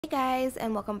Hey guys,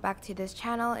 and welcome back to this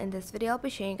channel. In this video I'll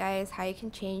be showing you guys how you can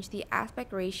change the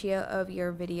aspect ratio of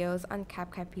your videos on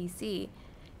CapCut PC.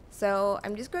 So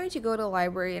I'm just going to go to the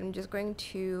library and I'm just going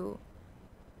to,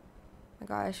 oh my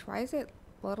gosh, why is it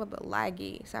a little bit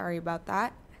laggy? Sorry about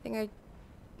that. I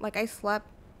think I slept.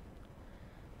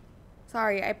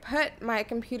 Sorry, I put my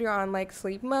computer on like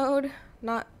sleep mode.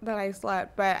 Not that I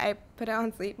slept, but I put it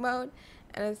on sleep mode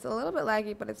and it's a little bit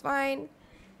laggy, but it's fine.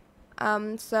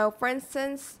 So for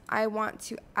instance, I want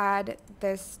to add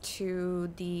this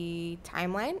to the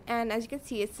timeline, and as you can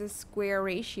see, it's a square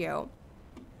ratio.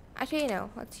 Actually, no,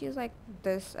 let's use like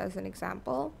this as an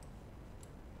example.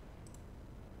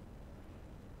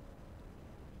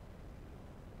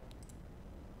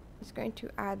 Just going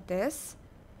to add this,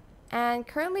 and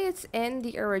currently it's in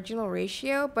the original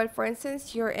ratio, but for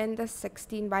instance, you're in the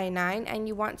 16:9 and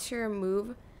you want to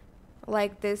remove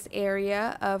like this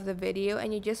area of the video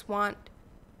and you just want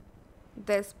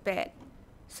this bit.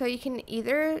 So you can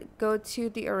either go to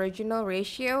the original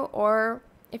ratio, or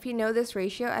if you know this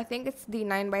ratio, I think it's the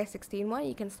 9:16 one,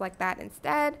 you can select that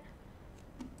instead.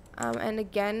 And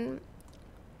again,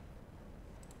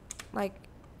 like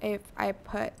if I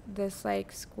put this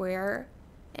like square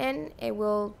in, it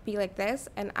will be like this,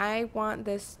 and I want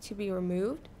this to be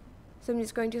removed. So I'm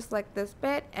just going to select this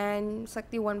bit and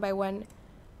select the 1:1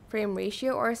 frame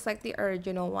ratio, or select the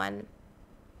original one.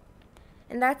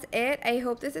 And that's it. I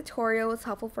hope this tutorial was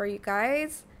helpful for you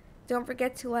guys. Don't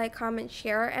forget to like, comment,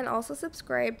 share, and also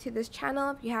subscribe to this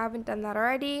channel if you haven't done that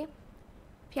already.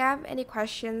 If you have any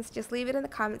questions, just leave it in the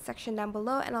comment section down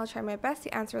below and I'll try my best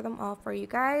to answer them all for you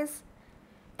guys.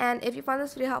 And if you found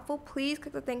this video helpful, please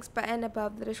click the thanks button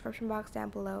above the description box down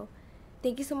below.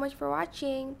 Thank you so much for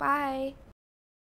watching. Bye!